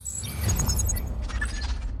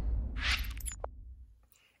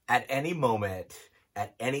At any moment,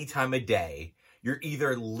 at any time of day, you're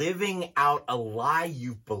either living out a lie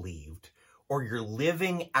you've believed or you're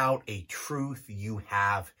living out a truth you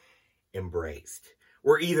have embraced.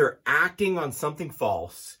 We're either acting on something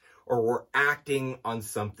false or we're acting on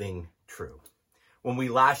something true. When we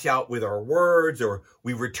lash out with our words, or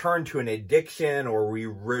we return to an addiction, or we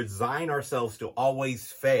resign ourselves to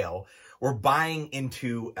always fail, we're buying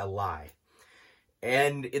into a lie.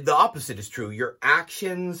 And the opposite is true. Your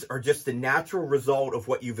actions are just the natural result of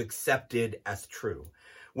what you've accepted as true.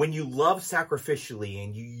 When you love sacrificially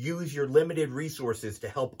and you use your limited resources to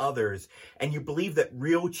help others, and you believe that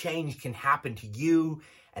real change can happen to you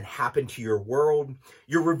and happen to your world,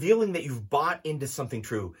 you're revealing that you've bought into something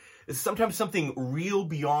true. It's sometimes something real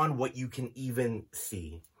beyond what you can even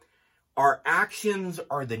see. Our actions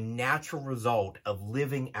are the natural result of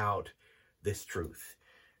living out this truth.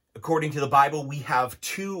 According to the Bible, we have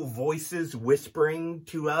two voices whispering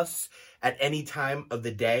to us at any time of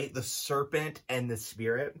the day, the serpent and the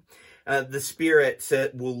spirit. The spirit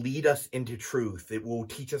will lead us into truth. It will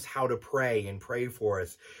teach us how to pray and pray for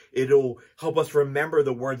us. It'll help us remember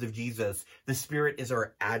the words of Jesus. The spirit is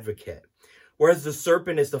our advocate. Whereas the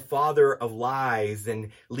serpent is the father of lies and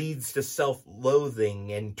leads to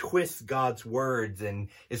self-loathing and twists God's words and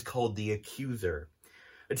is called the accuser.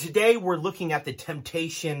 Today, we're looking at the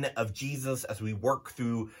temptation of Jesus as we work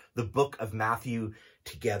through the book of Matthew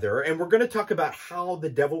together. And we're going to talk about how the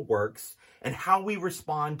devil works and how we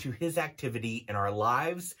respond to his activity in our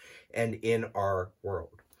lives and in our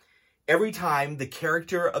world. Every time the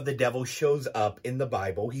character of the devil shows up in the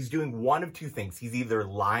Bible, he's doing one of two things. He's either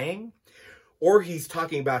lying or he's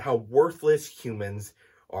talking about how worthless humans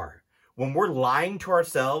are. When we're lying to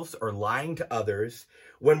ourselves or lying to others,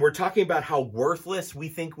 when we're talking about how worthless we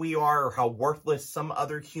think we are or how worthless some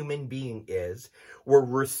other human being is, we're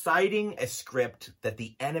reciting a script that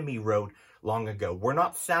the enemy wrote long ago. We're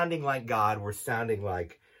not sounding like God, we're sounding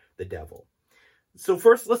like the devil. So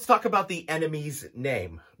first, let's talk about the enemy's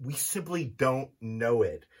name. We simply don't know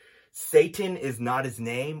it. Satan is not his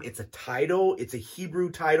name. It's a title. It's a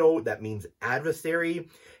Hebrew title that means adversary.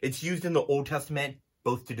 It's used in the Old Testament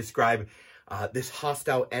both to describe this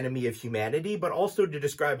hostile enemy of humanity, but also to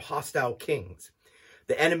describe hostile kings.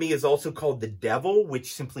 The enemy is also called the devil,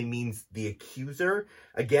 which simply means the accuser.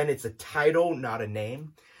 Again, it's a title, not a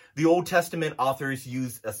name. The Old Testament authors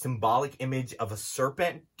use a symbolic image of a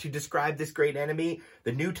serpent to describe this great enemy.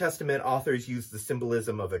 The New Testament authors use the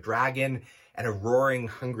symbolism of a dragon and a roaring,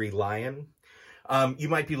 hungry lion. You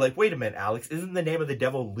might be like, wait a minute, Alex, isn't the name of the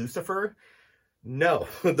devil Lucifer? No,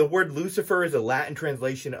 the word Lucifer is a Latin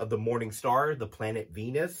translation of the morning star, the planet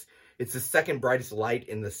Venus. It's the second brightest light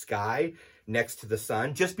in the sky next to the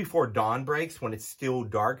sun. Just before dawn breaks, when it's still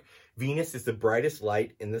dark, Venus is the brightest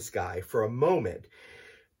light in the sky for a moment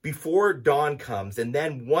before dawn comes. And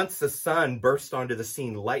then once the sun bursts onto the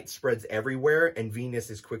scene, light spreads everywhere and Venus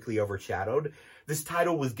is quickly overshadowed. This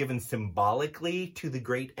title was given symbolically to the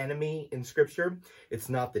great enemy in Scripture. It's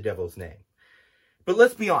not the devil's name. But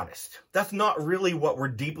let's be honest, that's not really what we're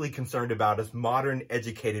deeply concerned about as modern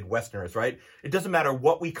educated Westerners, right? It doesn't matter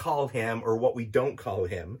what we call him or what we don't call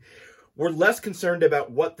him. We're less concerned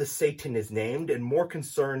about what the Satan is named and more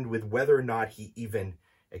concerned with whether or not he even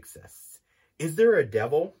exists. Is there a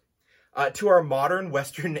devil? To our modern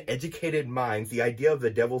Western educated minds, the idea of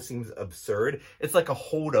the devil seems absurd. It's like a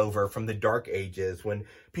holdover from the Dark Ages when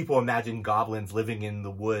people imagine goblins living in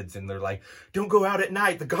the woods and they're like, don't go out at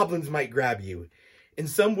night, the goblins might grab you. In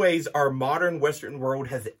some ways, our modern Western world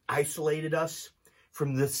has isolated us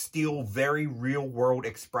from the still very real world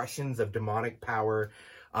expressions of demonic power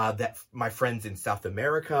that my friends in South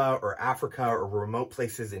America or Africa or remote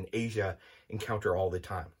places in Asia encounter all the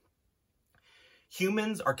time.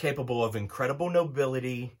 Humans are capable of incredible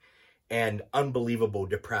nobility and unbelievable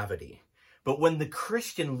depravity. But when the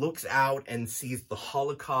Christian looks out and sees the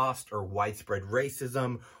Holocaust or widespread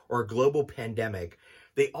racism or a global pandemic,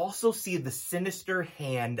 they also see the sinister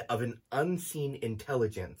hand of an unseen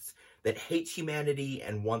intelligence that hates humanity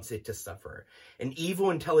and wants it to suffer. An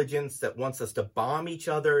evil intelligence that wants us to bomb each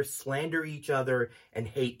other, slander each other, and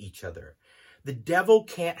hate each other. The devil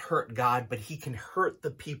can't hurt God, but he can hurt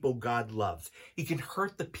the people God loves. He can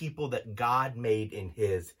hurt the people that God made in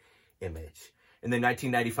his image. In the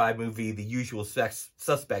 1995 movie, The Usual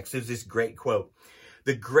Suspects, there's this great quote.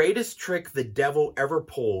 The greatest trick the devil ever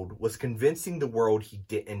pulled was convincing the world he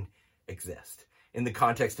didn't exist. In the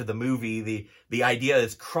context of the movie, the idea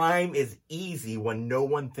is crime is easy when no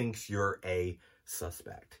one thinks you're a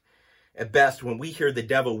suspect. At best, when we hear the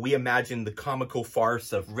devil, we imagine the comical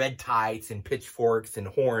farce of red tights and pitchforks and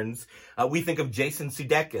horns. We think of Jason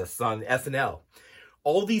Sudeikis on SNL.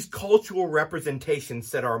 All these cultural representations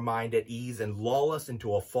set our mind at ease and lull us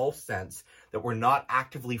into a false sense that we're not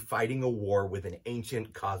actively fighting a war with an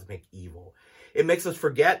ancient cosmic evil. It makes us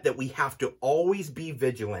forget that we have to always be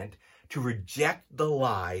vigilant to reject the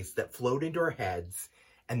lies that float into our heads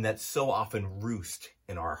and that so often roost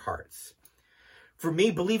in our hearts. For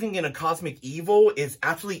me, believing in a cosmic evil is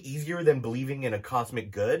actually easier than believing in a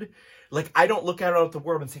cosmic good. Like, I don't look out at the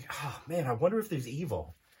world and think, oh man, I wonder if there's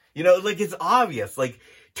evil. You know, like, it's obvious. Like,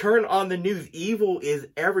 turn on the news. Evil is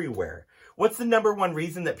everywhere. What's the number one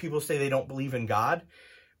reason that people say they don't believe in God?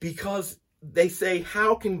 Because they say,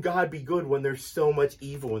 how can God be good when there's so much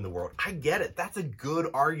evil in the world? I get it. That's a good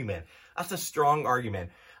argument. That's a strong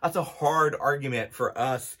argument. That's a hard argument for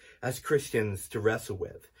us as Christians to wrestle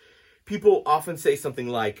with. People often say something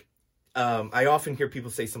like, I often hear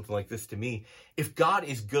people say something like this to me. If God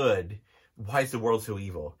is good, why is the world so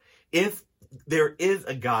evil? If there is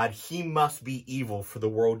a God, he must be evil for the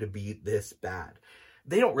world to be this bad.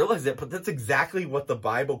 They don't realize it, but that's exactly what the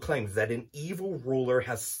Bible claims, that an evil ruler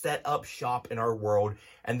has set up shop in our world,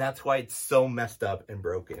 and that's why it's so messed up and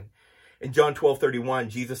broken. In John 12:31,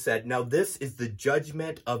 Jesus said, now this is the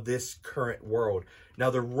judgment of this current world. Now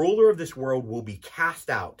the ruler of this world will be cast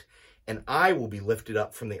out, and I will be lifted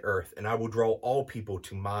up from the earth, and I will draw all people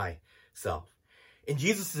to myself. In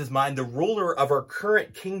Jesus' mind, the ruler of our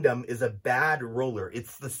current kingdom is a bad ruler.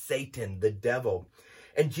 It's the Satan, the devil.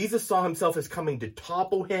 And Jesus saw himself as coming to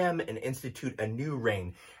topple him and institute a new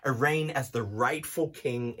reign, a reign as the rightful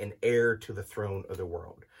king and heir to the throne of the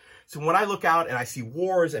world. So when I look out and I see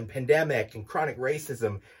wars and pandemic and chronic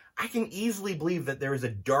racism, I can easily believe that there is a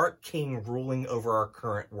dark king ruling over our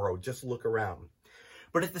current world. Just look around.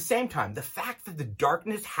 But at the same time, the fact that the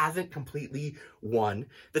darkness hasn't completely won,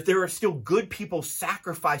 that there are still good people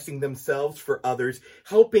sacrificing themselves for others,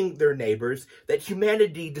 helping their neighbors, that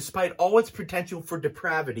humanity, despite all its potential for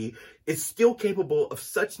depravity, is still capable of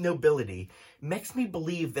such nobility, makes me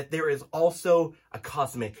believe that there is also a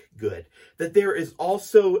cosmic good, that there is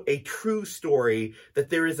also a true story, that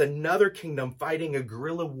there is another kingdom fighting a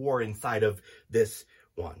guerrilla war inside of this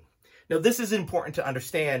one. Now, this is important to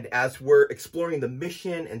understand as we're exploring the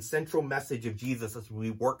mission and central message of Jesus as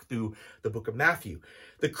we work through the book of Matthew.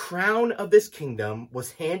 The crown of this kingdom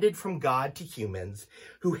was handed from God to humans,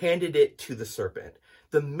 who handed it to the serpent.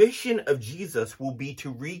 The mission of Jesus will be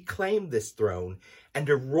to reclaim this throne and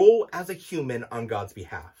to rule as a human on God's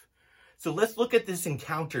behalf. So let's look at this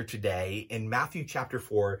encounter today in Matthew chapter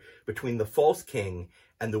 4 between the false king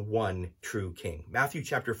and the one true king. Matthew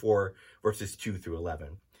chapter 4, verses 2 through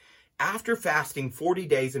 11. After fasting 40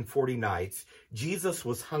 days and 40 nights, Jesus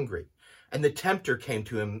was hungry, and the tempter came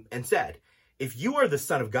to him and said, if you are the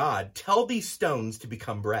Son of God, tell these stones to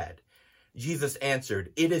become bread. Jesus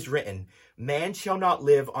answered, it is written, man shall not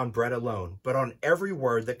live on bread alone, but on every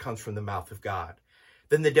word that comes from the mouth of God.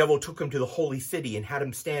 Then the devil took him to the holy city and had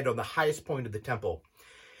him stand on the highest point of the temple.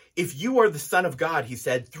 If you are the Son of God, he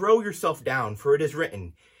said, throw yourself down, for it is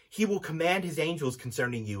written, he will command his angels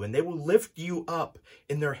concerning you, and they will lift you up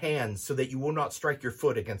in their hands so that you will not strike your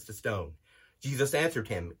foot against a stone. Jesus answered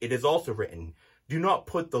him, it is also written, do not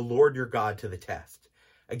put the Lord your God to the test.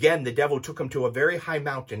 Again, the devil took him to a very high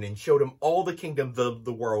mountain and showed him all the kingdoms of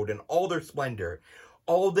the world and all their splendor.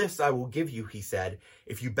 All this I will give you, he said,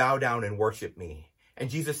 if you bow down and worship me. And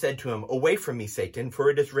Jesus said to him, away from me, Satan, for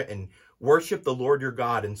it is written, worship the Lord your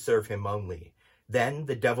God and serve him only. Then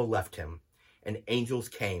the devil left him, and angels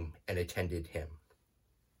came and attended him.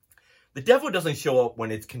 The devil doesn't show up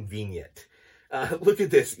when it's convenient. Look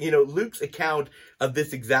at this. Luke's account of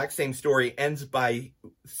this exact same story ends by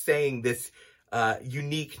saying this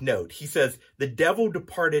unique note. He says, the devil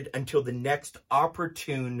departed until the next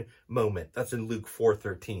opportune moment. That's in Luke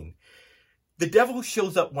 4:13. The devil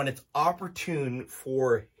shows up when it's opportune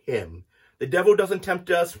for him. The devil doesn't tempt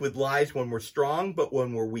us with lies when we're strong, but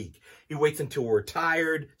when we're weak. He waits until we're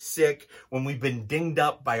tired, sick, when we've been dinged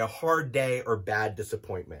up by a hard day or bad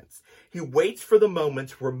disappointments. He waits for the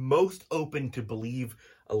moments we're most open to believe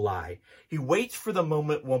a lie. He waits for the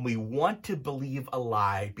moment when we want to believe a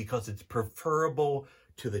lie because it's preferable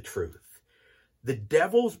to the truth. The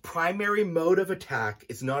devil's primary mode of attack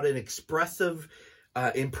is not an impressive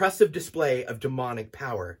display of demonic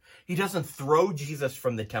power. He doesn't throw Jesus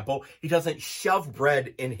from the temple. He doesn't shove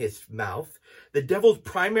bread in his mouth. The devil's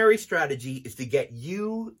primary strategy is to get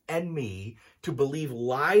you and me to believe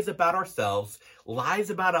lies about ourselves, lies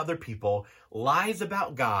about other people, lies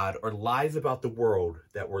about God, or lies about the world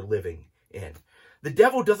that we're living in. The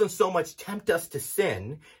devil doesn't so much tempt us to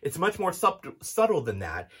sin. It's much more subtle than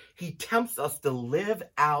that. He tempts us to live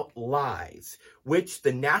out lies, which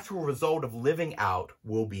the natural result of living out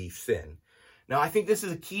will be sin. Now, I think this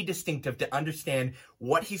is a key distinctive to understand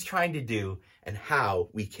what he's trying to do and how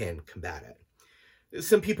we can combat it.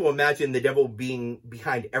 Some people imagine the devil being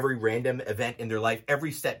behind every random event in their life,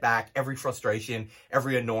 every setback, every frustration,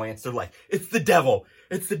 every annoyance. They're like, it's the devil.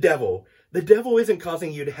 It's the devil. The devil isn't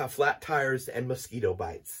causing you to have flat tires and mosquito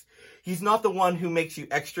bites. He's not the one who makes you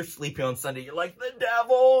extra sleepy on Sunday. You're like, the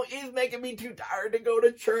devil, he's making me too tired to go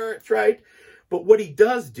to church, right? But what he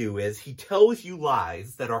does do is he tells you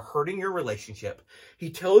lies that are hurting your relationship. He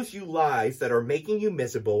tells you lies that are making you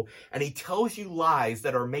miserable. And he tells you lies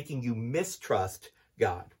that are making you mistrust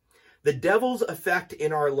God. The devil's effect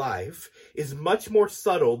in our life is much more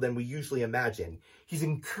subtle than we usually imagine. He's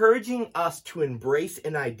encouraging us to embrace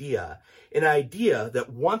an idea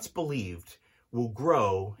that once believed will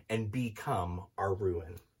grow and become our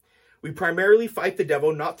ruin. We primarily fight the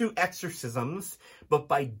devil not through exorcisms, but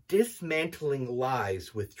by dismantling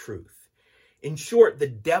lies with truth. In short, the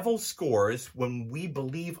devil scores when we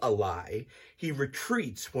believe a lie. He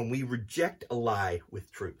retreats when we reject a lie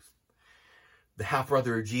with truth. The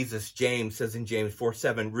half-brother of Jesus, James, says in James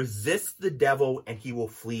 4:7, resist the devil and he will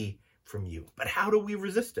flee from you. But how do we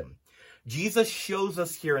resist him? Jesus shows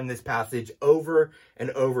us here in this passage over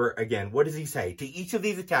and over again. What does he say? To each of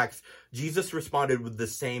these attacks, Jesus responded with the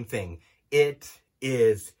same thing. It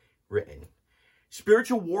is written.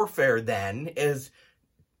 Spiritual warfare, then, is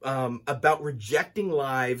about rejecting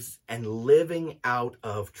lies and living out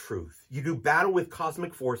of truth. You do battle with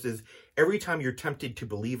cosmic forces every time you're tempted to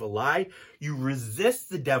believe a lie. You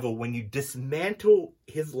resist the devil when you dismantle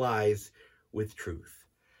his lies with truth.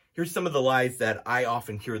 Here's some of the lies that I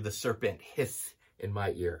often hear the serpent hiss in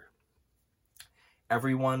my ear.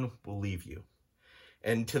 Everyone will leave you.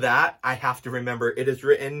 And to that, I have to remember, it is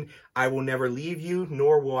written, I will never leave you,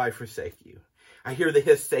 nor will I forsake you. I hear the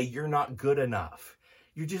hiss say, you're not good enough.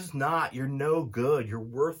 You're just not. You're no good. You're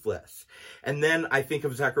worthless. And then I think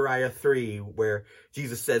of Zechariah 3, where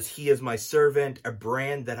Jesus says, he is my servant, a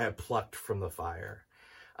brand that I plucked from the fire.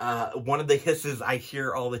 One of the hisses I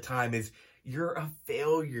hear all the time is, you're a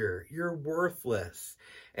failure. You're worthless.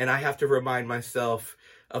 And I have to remind myself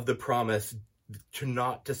of the promise to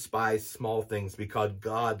not despise small things because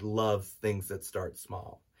God loves things that start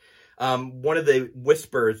small. One of the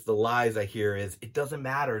whispers, the lies I hear is, it doesn't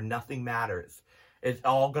matter. Nothing matters. It's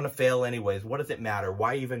all going to fail anyways. What does it matter?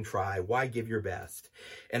 Why even try? Why give your best?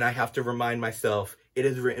 And I have to remind myself, it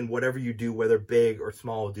is written, whatever you do, whether big or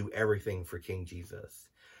small, do everything for King Jesus.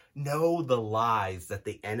 Know the lies that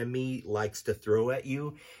the enemy likes to throw at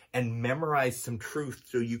you and memorize some truth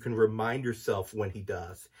so you can remind yourself when he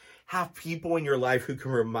does. Have people in your life who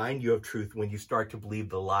can remind you of truth when you start to believe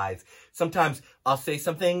the lies. Sometimes I'll say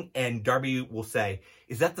something and Darby will say,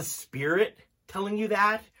 is that the Spirit telling you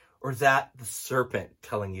that? Or is that the serpent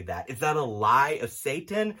telling you that? Is that a lie of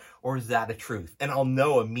Satan or is that a truth? And I'll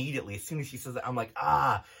know immediately as soon as she says that, I'm like,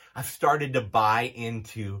 I've started to buy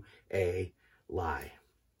into a lie.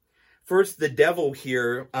 First, the devil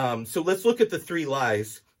here. So let's look at the three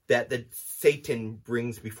lies that Satan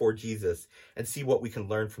brings before Jesus and see what we can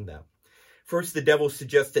learn from them. First, the devil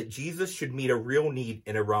suggests that Jesus should meet a real need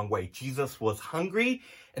in a wrong way. Jesus was hungry,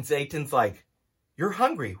 and Satan's like, you're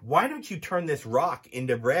hungry. Why don't you turn this rock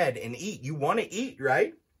into bread and eat? You want to eat,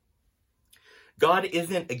 right? God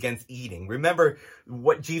isn't against eating. Remember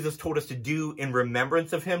what Jesus told us to do in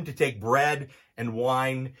remembrance of him, to take bread and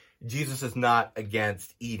wine. Jesus is not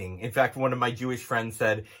against eating. In fact, one of my Jewish friends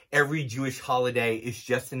said, every Jewish holiday is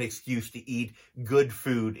just an excuse to eat good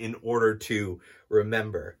food in order to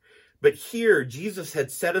remember. But here, Jesus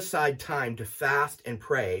had set aside time to fast and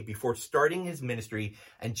pray before starting his ministry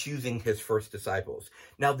and choosing his first disciples.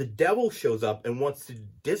 Now, the devil shows up and wants to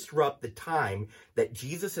disrupt the time that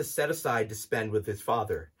Jesus has set aside to spend with his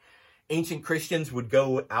Father. Ancient Christians would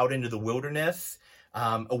go out into the wilderness,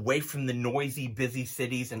 away from the noisy, busy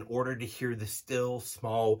cities in order to hear the still,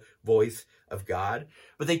 small voice of God.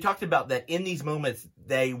 But they talked about that in these moments,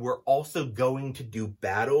 they were also going to do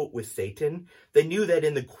battle with Satan. They knew that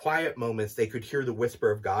in the quiet moments, they could hear the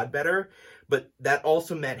whisper of God better, but that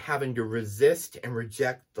also meant having to resist and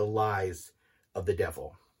reject the lies of the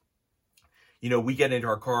devil. You know, we get into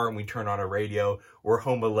our car and we turn on a radio. We're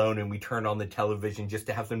home alone and we turn on the television just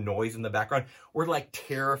to have some noise in the background. We're like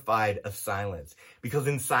terrified of silence because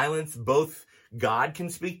in silence, both God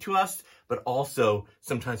can speak to us, but also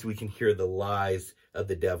sometimes we can hear the lies of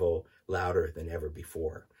the devil louder than ever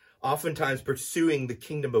before. Oftentimes, pursuing the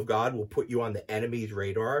kingdom of God will put you on the enemy's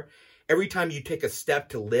radar. Every time you take a step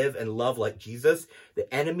to live and love like Jesus,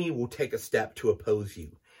 the enemy will take a step to oppose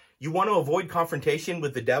you. You want to avoid confrontation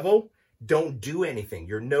with the devil? Don't do anything.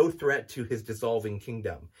 You're no threat to his dissolving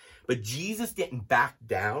kingdom. But Jesus didn't back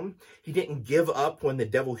down. He didn't give up when the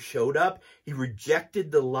devil showed up. He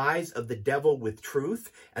rejected the lies of the devil with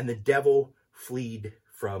truth, and the devil fled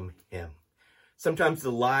from him. Sometimes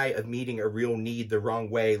the lie of meeting a real need the wrong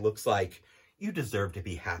way looks like, you deserve to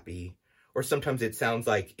be happy. Or sometimes it sounds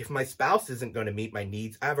like, if my spouse isn't going to meet my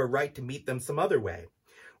needs, I have a right to meet them some other way.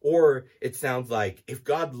 Or it sounds like, if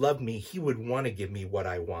God loved me, he would want to give me what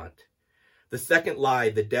I want. The second lie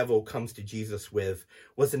the devil comes to Jesus with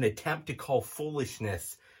was an attempt to call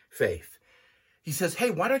foolishness faith. He says, hey,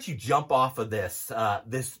 why don't you jump off of this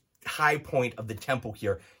high point of the temple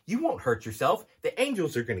here? You won't hurt yourself. The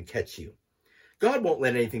angels are going to catch you. God won't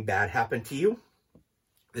let anything bad happen to you.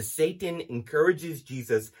 Satan encourages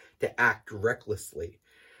Jesus to act recklessly.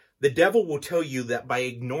 The devil will tell you that by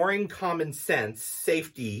ignoring common sense,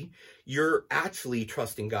 safety, you're actually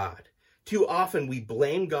trusting God. Too often we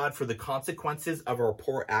blame God for the consequences of our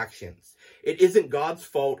poor actions. It isn't God's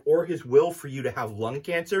fault or his will for you to have lung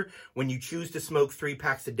cancer when you choose to smoke 3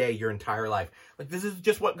 packs a day your entire life. Like, this is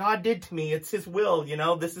just what God did to me. It's his will,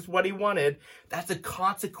 this is what he wanted. That's a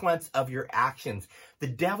consequence of your actions. The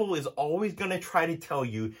devil is always going to try to tell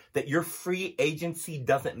you that your free agency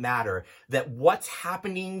doesn't matter, that what's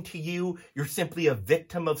happening to you, you're simply a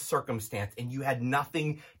victim of circumstance and you had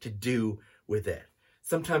nothing to do with it.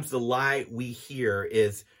 Sometimes the lie we hear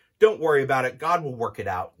is, don't worry about it. God will work it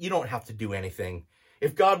out. You don't have to do anything.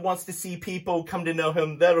 If God wants to see people come to know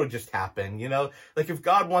him, that'll just happen, Like, if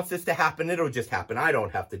God wants this to happen, it'll just happen. I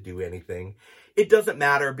don't have to do anything. It doesn't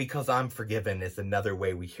matter because I'm forgiven is another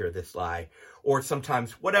way we hear this lie. Or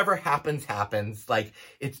sometimes whatever happens, happens. Like,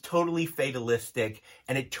 it's totally fatalistic,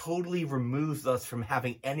 and it totally removes us from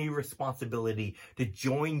having any responsibility to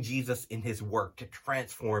join Jesus in his work to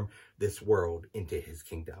transform this world into his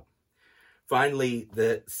kingdom. Finally,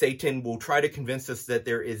 Satan will try to convince us that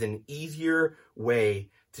there is an easier way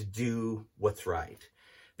to do what's right.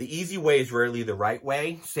 The easy way is rarely the right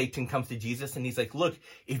way. Satan comes to Jesus and he's like, look,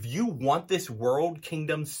 if you want this world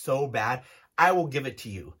kingdom so bad, I will give it to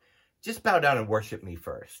you. Just bow down and worship me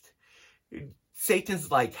first.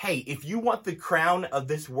 Satan's like, hey, if you want the crown of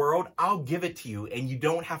this world, I'll give it to you and you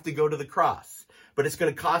don't have to go to the cross, but it's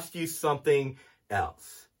going to cost you something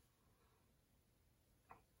else.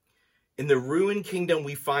 In the ruined kingdom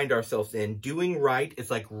we find ourselves in, doing right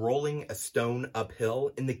is like rolling a stone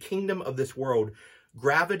uphill. In the kingdom of this world,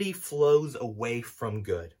 gravity flows away from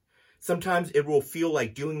good. Sometimes it will feel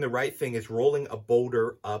like doing the right thing is rolling a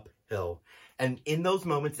boulder uphill. And in those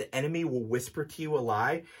moments, the enemy will whisper to you a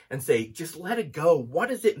lie and say, just let it go. What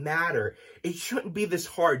does it matter? It shouldn't be this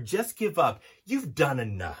hard. Just give up. You've done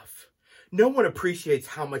enough. No one appreciates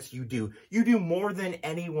how much you do. You do more than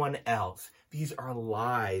anyone else. These are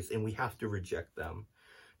lies, and we have to reject them.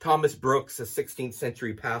 Thomas Brooks, a 16th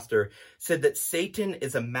century pastor, said that Satan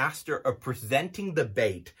is a master of presenting the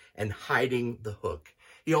bait and hiding the hook.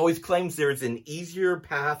 He always claims there is an easier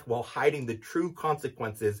path while hiding the true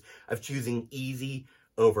consequences of choosing easy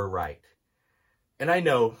over right. And I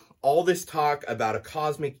know all this talk about a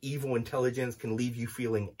cosmic evil intelligence can leave you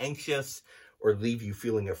feeling anxious or leave you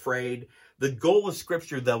feeling afraid. The goal of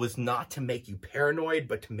Scripture, though, is not to make you paranoid,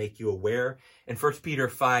 but to make you aware. In 1 Peter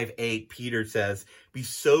 5:8, Peter says, be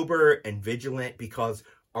sober and vigilant because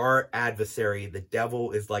our adversary, the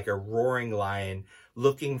devil, is like a roaring lion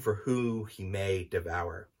looking for who he may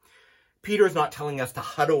devour. Peter is not telling us to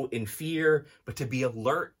huddle in fear, but to be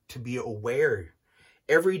alert, to be aware.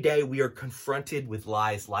 Every day we are confronted with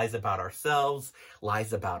lies about ourselves,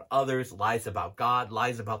 lies about others, lies about God,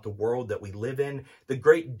 lies about the world that we live in. The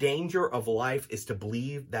great danger of life is to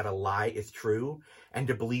believe that a lie is true and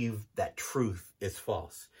to believe that truth is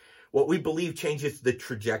false. What we believe changes the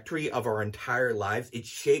trajectory of our entire lives. It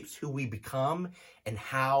shapes who we become and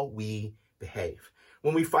how we behave.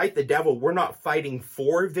 When we fight the devil, we're not fighting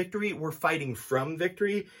for victory, we're fighting from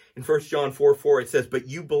victory. In 1 John 4:4, it says, but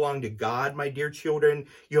you belong to God, my dear children.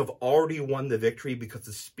 You have already won the victory because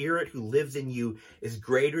the Spirit who lives in you is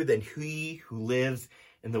greater than he who lives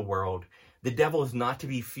in the world. The devil is not to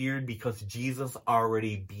be feared because Jesus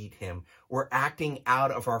already beat him. We're acting out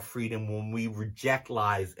of our freedom when we reject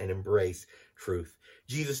lies and embrace truth.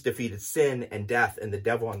 Jesus defeated sin and death and the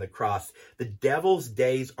devil on the cross. The devil's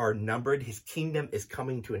days are numbered. His kingdom is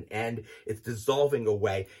coming to an end. It's dissolving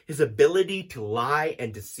away. His ability to lie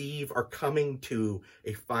and deceive are coming to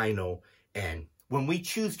a final end. When we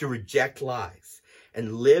choose to reject lies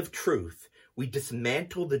and live truth, we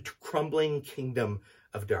dismantle the crumbling kingdom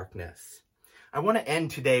of darkness. I want to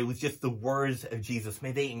end today with just the words of Jesus.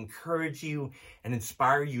 May they encourage you and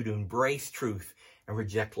inspire you to embrace truth and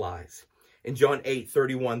reject lies. In John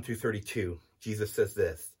 8:31-32, Jesus says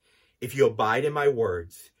this, "If you abide in my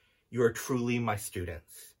words, you are truly my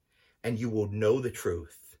students, and you will know the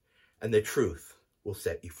truth, and the truth will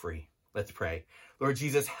set you free." Let's pray. Lord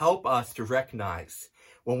Jesus, help us to recognize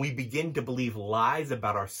when we begin to believe lies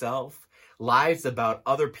about ourselves, lies about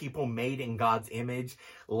other people made in God's image,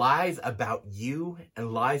 lies about you,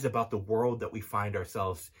 and lies about the world that we find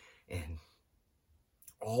ourselves in.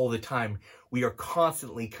 All the time, we are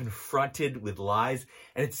constantly confronted with lies,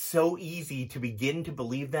 and it's so easy to begin to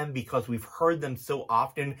believe them because we've heard them so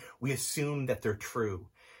often, we assume that they're true.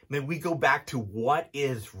 May we go back to what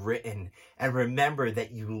is written and remember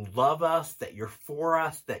that you love us, that you're for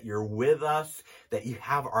us, that you're with us, that you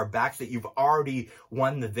have our backs, that you've already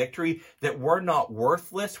won the victory, that we're not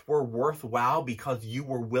worthless, we're worthwhile because you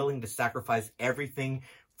were willing to sacrifice everything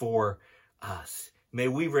for us. May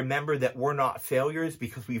we remember that we're not failures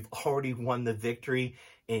because we've already won the victory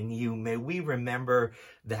in you. May we remember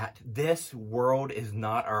that this world is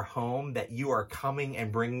not our home, that you are coming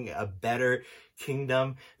and bringing a better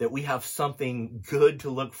kingdom, that we have something good to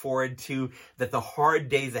look forward to, that the hard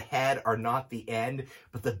days ahead are not the end,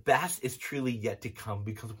 but the best is truly yet to come,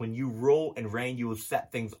 because when you rule and reign, you will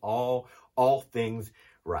set things all things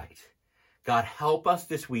right. God, help us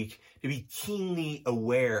this week to be keenly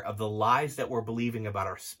aware of the lies that we're believing about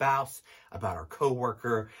our spouse, about our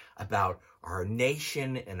coworker, about our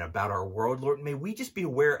nation, and about our world. Lord, may we just be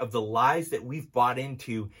aware of the lies that we've bought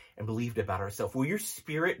into and believed about ourselves. Will your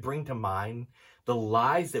Spirit bring to mind the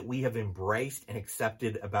lies that we have embraced and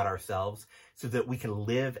accepted about ourselves so that we can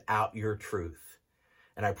live out your truth?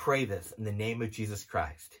 And I pray this in the name of Jesus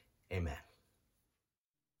Christ. Amen.